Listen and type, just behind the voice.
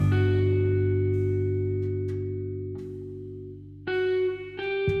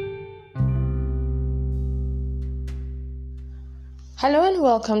Hello and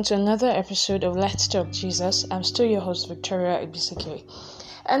welcome to another episode of Let's Talk Jesus. I'm still your host, Victoria Ibisike.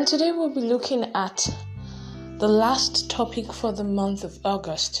 And today we'll be looking at the last topic for the month of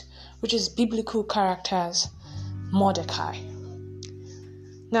August, which is biblical characters, Mordecai.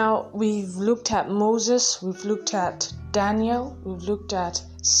 Now, we've looked at Moses, we've looked at Daniel, we've looked at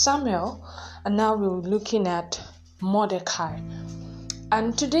Samuel, and now we're looking at Mordecai.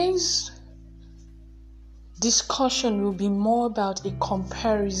 And today's discussion will be more about a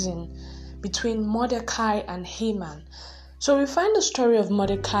comparison between Mordecai and Haman. So we find the story of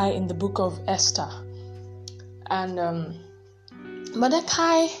Mordecai in the book of Esther. And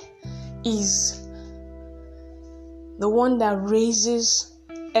Mordecai is the one that raises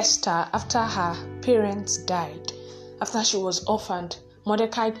Esther after her parents died. After she was orphaned,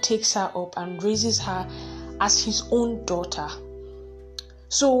 Mordecai takes her up and raises her as his own daughter.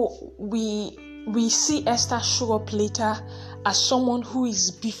 So we see Esther show up later as someone who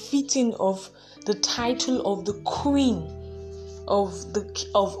is befitting of the title of the queen of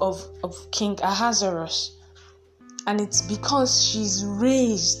King Ahasuerus, and it's because she's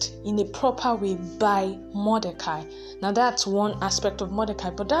raised in a proper way by Mordecai. Now that's one aspect of Mordecai,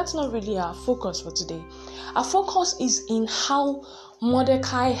 but that's not really our focus for today. Our focus is in how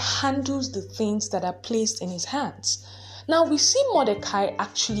Mordecai handles the things that are placed in his hands. Now we see Mordecai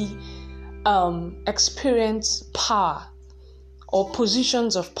actually experience power or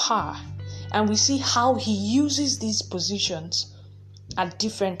positions of power, and we see how he uses these positions at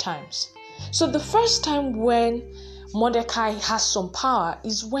different times. So the first time when Mordecai has some power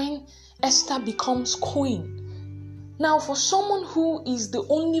is when Esther becomes queen. Now, for someone who is the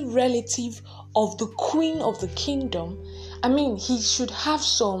only relative of the queen of the kingdom, he should have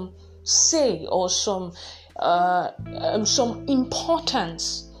some say or some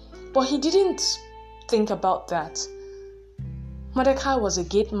importance. But he didn't think about that. Mordecai was a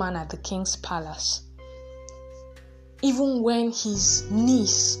gate man at the king's palace. Even when his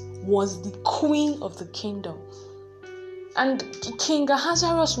niece was the queen of the kingdom. And King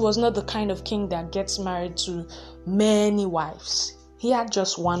Ahasuerus was not the kind of king that gets married to many wives. He had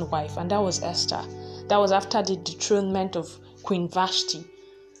just one wife, and that was Esther. That was after the dethronement of Queen Vashti.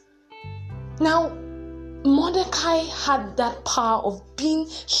 Now, Mordecai had that power of being,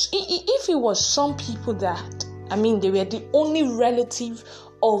 if it was some people that, they were the only relative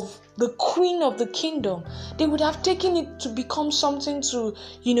of the queen of the kingdom, they would have taken it to become something to,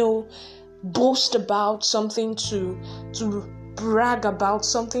 boast about, something to brag about,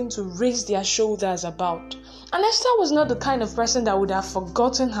 something to raise their shoulders about. And Esther was not the kind of person that would have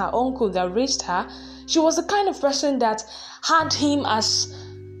forgotten her uncle that raised her. She was the kind of person that had him as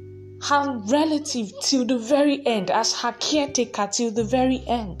her relative till the very end, as her caretaker till the very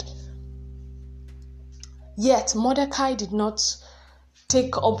end. Yet Mordecai did not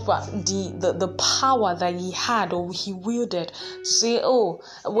take up the power that he had or he wielded to say, I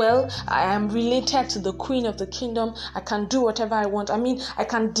am related to the queen of the kingdom, I can do whatever I want. I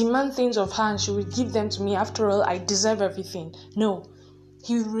can demand things of her and she will give them to me. After all, I deserve everything. No,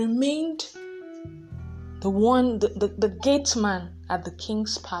 he remained the gate man at the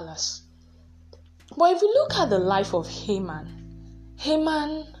king's palace. But if you look at the life of Haman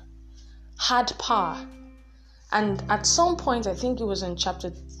had power. And at some point, I think it was in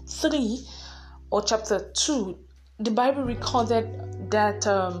chapter 3 or chapter 2, the Bible recorded that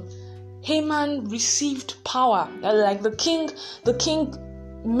Haman received power. Like the king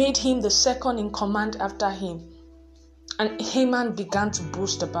made him the second in command after him. And Haman began to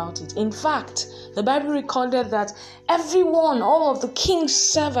boast about it. In fact, the Bible recorded that everyone, all of the king's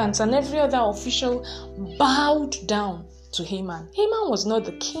servants and every other official bowed down to Haman. Haman was not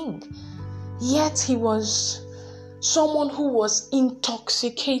the king, yet he was someone who was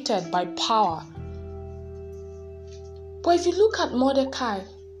intoxicated by power. But if you look at Mordecai,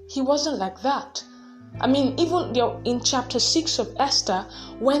 he wasn't like that. Even in chapter 6 of Esther,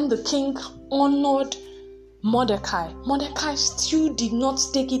 when the king honored Mordecai still did not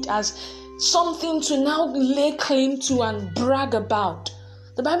take it as something to now lay claim to and brag about.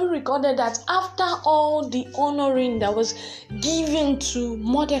 The Bible recorded that after all the honoring that was given to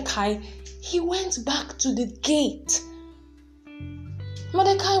Mordecai, he went back to the gate.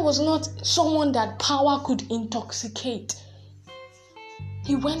 Mordecai was not someone that power could intoxicate.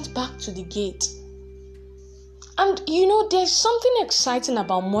 He went back to the gate. And there's something exciting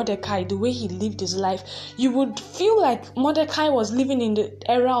about Mordecai, the way he lived his life. You would feel like Mordecai was living in the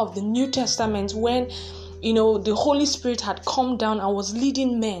era of the New Testament when, the Holy Spirit had come down and was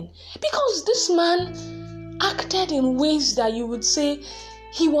leading men. Because this man acted in ways that you would say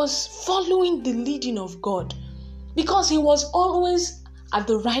he was following the leading of God. because he was always at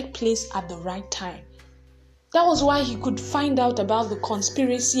the right place at the right time. That was why he could find out about the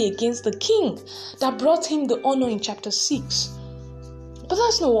conspiracy against the king that brought him the honor in chapter 6. But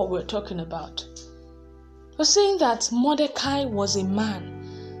that's not what we're talking about. We're saying that Mordecai was a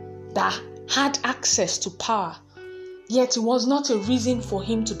man that had access to power, yet it was not a reason for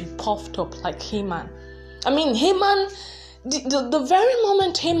him to be puffed up like Haman. I mean, Haman, the very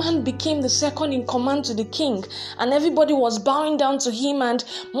moment Haman became the second in command to the king and everybody was bowing down to him and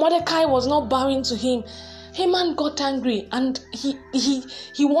Mordecai was not bowing to him, Haman got angry and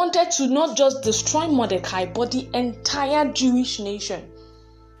he wanted to not just destroy Mordecai but the entire Jewish nation.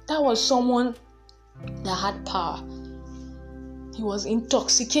 That was someone that had power. He was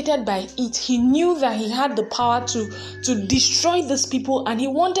intoxicated by it. He knew that he had the power to destroy these people and he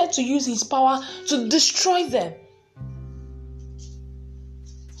wanted to use his power to destroy them.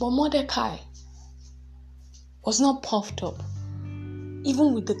 But Mordecai was not puffed up,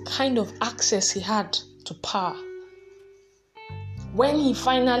 even with the kind of access he had to power. When he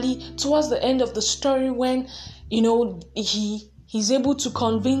finally, towards the end of the story, when he's able to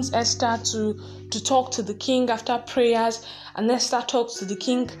convince Esther to talk to the king after prayers, and Esther talks to the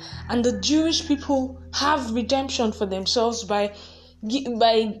king, and the Jewish people have redemption for themselves by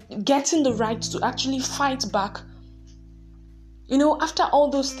getting the right to actually fight back. After all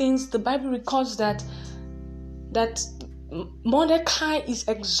those things, the Bible records that Mordecai is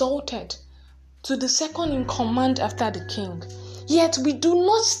exalted to the second in command after the king. Yet we do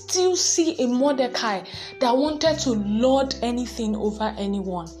not still see a Mordecai that wanted to lord anything over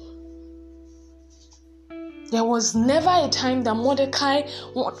anyone. There was never a time that Mordecai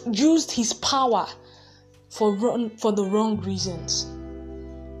used his power for the wrong reasons.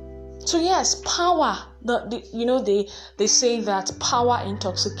 So yes, power, they say that power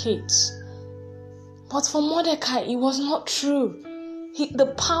intoxicates. But for Mordecai, it was not true.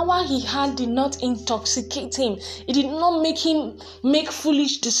 The power he had did not intoxicate him. It did not make him make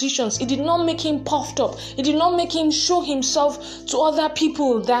foolish decisions. It did not make him puffed up. It did not make him show himself to other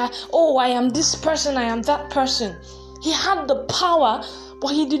people that, oh, I am this person, I am that person. He had the power,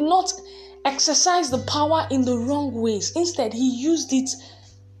 but he did not exercise the power in the wrong ways. Instead, he used it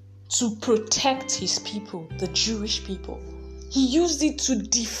to protect his people, the Jewish people. He used it to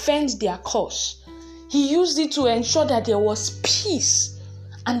defend their cause. He used it to ensure that there was peace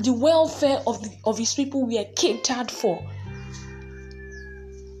and the welfare of his people were catered for.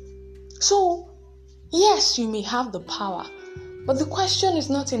 So, yes, you may have the power, but the question is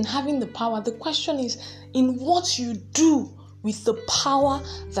not in having the power. The question is in what you do with the power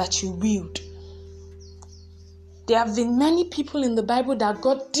that you wield. There have been many people in the Bible that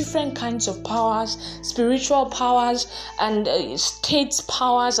got different kinds of powers, spiritual powers and state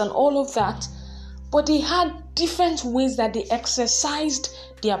powers and all of that. But they had different ways that they exercised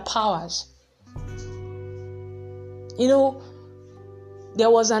their powers. There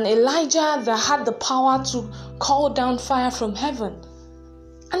was an Elijah that had the power to call down fire from heaven.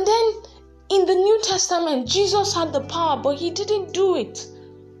 And then in the New Testament, Jesus had the power, but he didn't do it.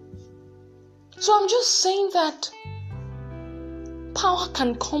 So I'm just saying that power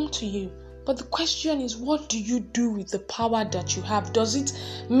can come to you. But the question is, what do you do with the power that you have? Does it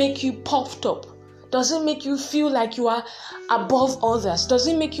make you puffed up? Does it make you feel like you are above others? Does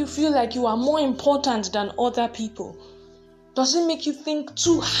it make you feel like you are more important than other people? Does it make you think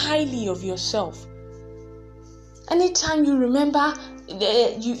too highly of yourself? Anytime you remember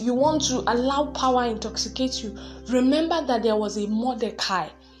you want to allow power intoxicate you, remember that there was a Mordecai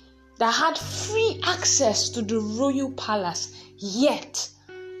that had free access to the royal palace, yet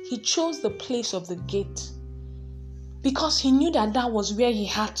he chose the place of the gate because he knew that was where he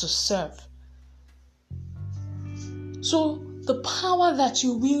had to serve. So the power that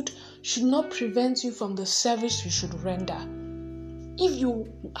you wield should not prevent you from the service you should render. If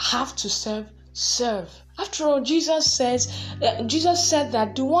you have to serve, serve. After all, Jesus said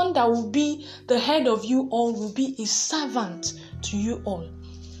that the one that will be the head of you all will be a servant to you all.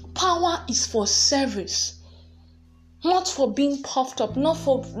 Power is for service, not for being puffed up, not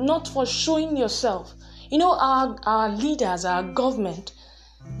for showing yourself. Our leaders, our government,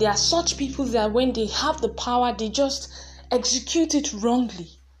 they are such people that when they have the power, they just execute it wrongly.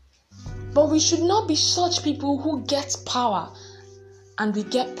 But we should not be such people who get power and we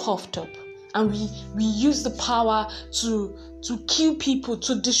get puffed up and we use the power to kill people,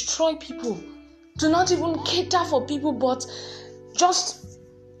 to destroy people, to not even cater for people, but just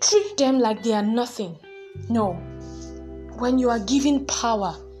treat them like they are nothing. No. When you are given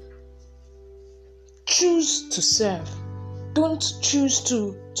power, choose to serve. Don't choose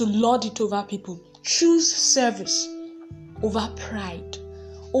to lord it over people. choose service over pride,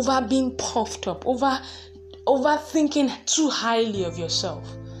 over being puffed up, over thinking too highly of yourself.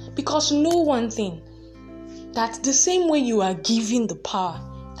 Because know one thing, that the same way you are giving the power,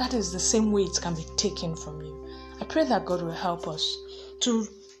 that is the same way it can be taken from you. I pray that God will help us to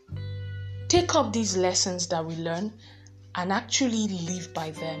take up these lessons that we learn and actually live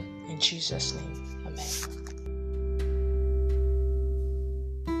by them in Jesus' name. Amen.